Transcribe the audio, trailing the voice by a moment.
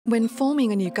When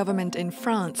forming a new government in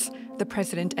France, the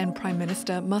president and prime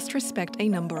minister must respect a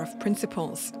number of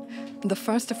principles. The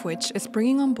first of which is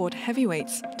bringing on board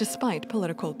heavyweights despite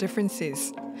political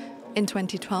differences. In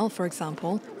 2012, for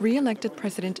example, re-elected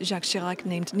President Jacques Chirac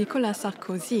named Nicolas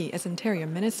Sarkozy as interior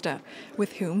minister,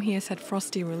 with whom he has had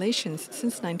frosty relations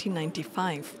since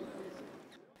 1995.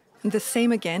 The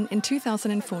same again in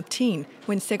 2014,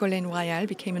 when Ségolène Royal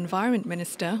became environment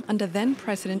minister under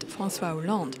then-President François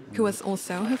Hollande, who was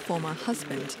also her former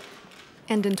husband.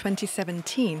 And in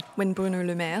 2017, when Bruno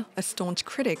Le Maire, a staunch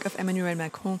critic of Emmanuel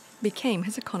Macron, became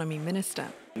his economy minister.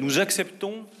 Nous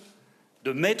acceptons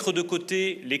de mettre de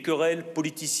côté les querelles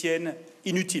politiciennes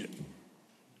inutiles,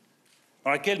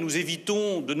 dans lesquelles nous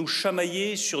évitons de nous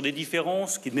chamailler sur des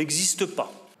différences qui n'existent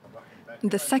pas.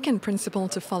 The second principle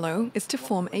to follow is to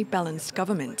form a balanced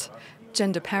government.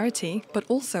 Gender parity, but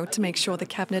also to make sure the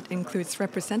cabinet includes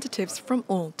representatives from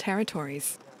all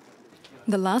territories.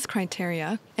 The last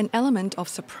criteria, an element of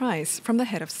surprise from the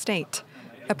head of state.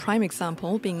 A prime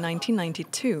example being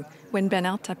 1992, when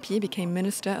Bernard Tapie became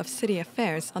Minister of City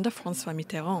Affairs under François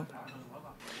Mitterrand.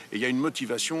 Et il y a une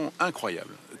motivation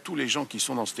incroyable. Tous les gens qui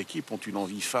sont dans cette équipe ont une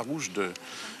envie farouche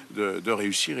de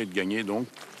réussir et de gagner donc.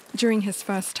 During his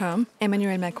first term,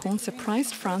 Emmanuel Macron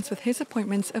surprised France with his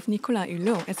appointment of Nicolas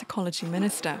Hulot as ecology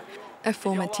minister, a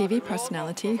former TV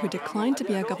personality who declined to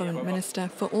be a government minister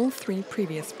for all three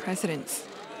previous presidents.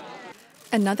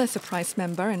 Another surprise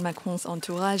member in Macron's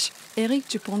entourage, Éric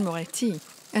Dupond-Moretti,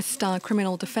 a star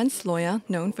criminal defense lawyer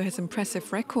known for his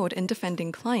impressive record in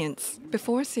defending clients,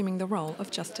 before assuming the role of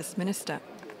justice minister.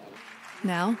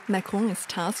 Now, Macron is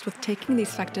tasked with taking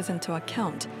these factors into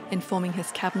account in forming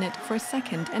his cabinet for a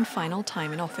second and final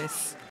time in office.